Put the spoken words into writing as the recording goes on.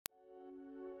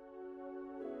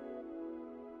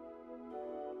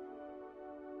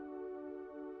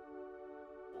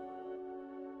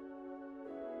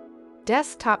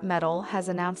Desktop Metal has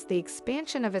announced the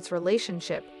expansion of its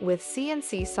relationship with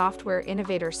CNC software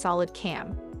innovator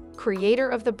SolidCAM, creator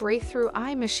of the breakthrough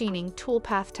iMachining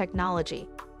toolpath technology.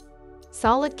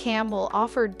 SolidCAM will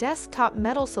offer desktop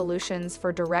metal solutions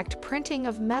for direct printing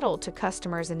of metal to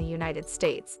customers in the United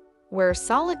States, where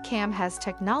SolidCAM has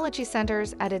technology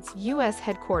centers at its U.S.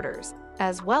 headquarters,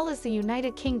 as well as the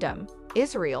United Kingdom,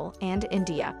 Israel, and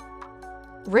India.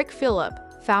 Rick Phillip,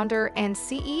 founder and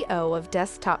CEO of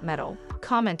Desktop Metal,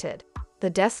 commented, "The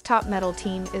Desktop Metal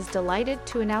team is delighted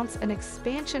to announce an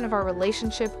expansion of our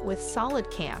relationship with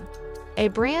SolidCAM, a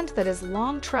brand that is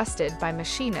long trusted by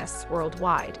machinists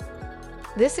worldwide.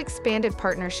 This expanded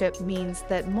partnership means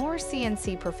that more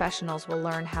CNC professionals will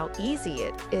learn how easy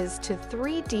it is to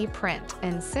 3D print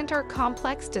and sinter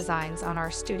complex designs on our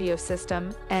studio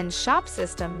system and shop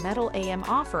system metal AM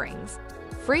offerings,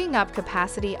 freeing up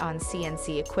capacity on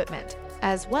CNC equipment,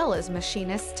 as well as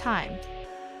machinists' time.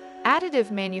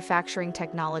 Additive manufacturing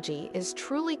technology is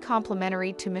truly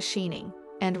complementary to machining,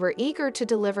 and we're eager to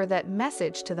deliver that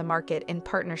message to the market in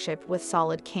partnership with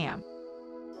SolidCAM."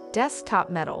 Desktop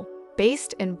Metal,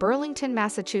 based in Burlington,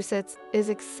 Massachusetts, is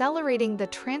accelerating the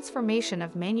transformation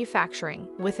of manufacturing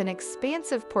with an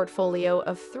expansive portfolio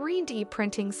of 3D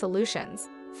printing solutions,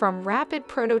 from rapid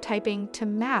prototyping to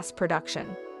mass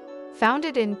production.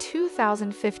 Founded in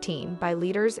 2015 by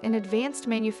leaders in advanced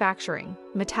manufacturing,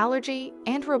 metallurgy,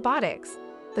 and robotics,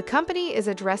 the company is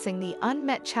addressing the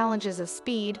unmet challenges of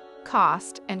speed,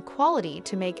 cost, and quality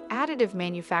to make additive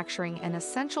manufacturing an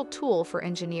essential tool for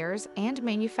engineers and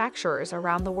manufacturers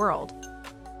around the world.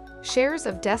 Shares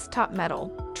of Desktop Metal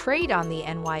trade on the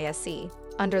NYSE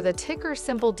under the ticker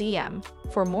symbol DM.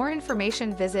 For more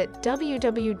information, visit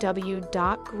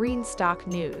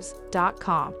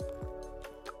www.greenstocknews.com.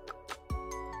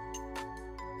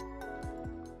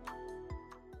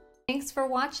 Thanks for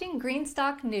watching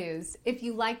Greenstock News. If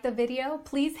you liked the video,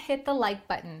 please hit the like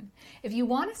button. If you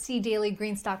want to see daily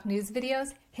Greenstock News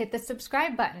videos, hit the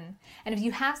subscribe button. And if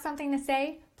you have something to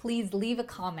say, please leave a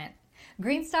comment.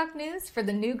 Greenstock News for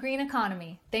the new green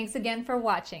economy. Thanks again for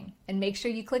watching, and make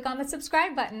sure you click on the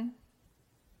subscribe button.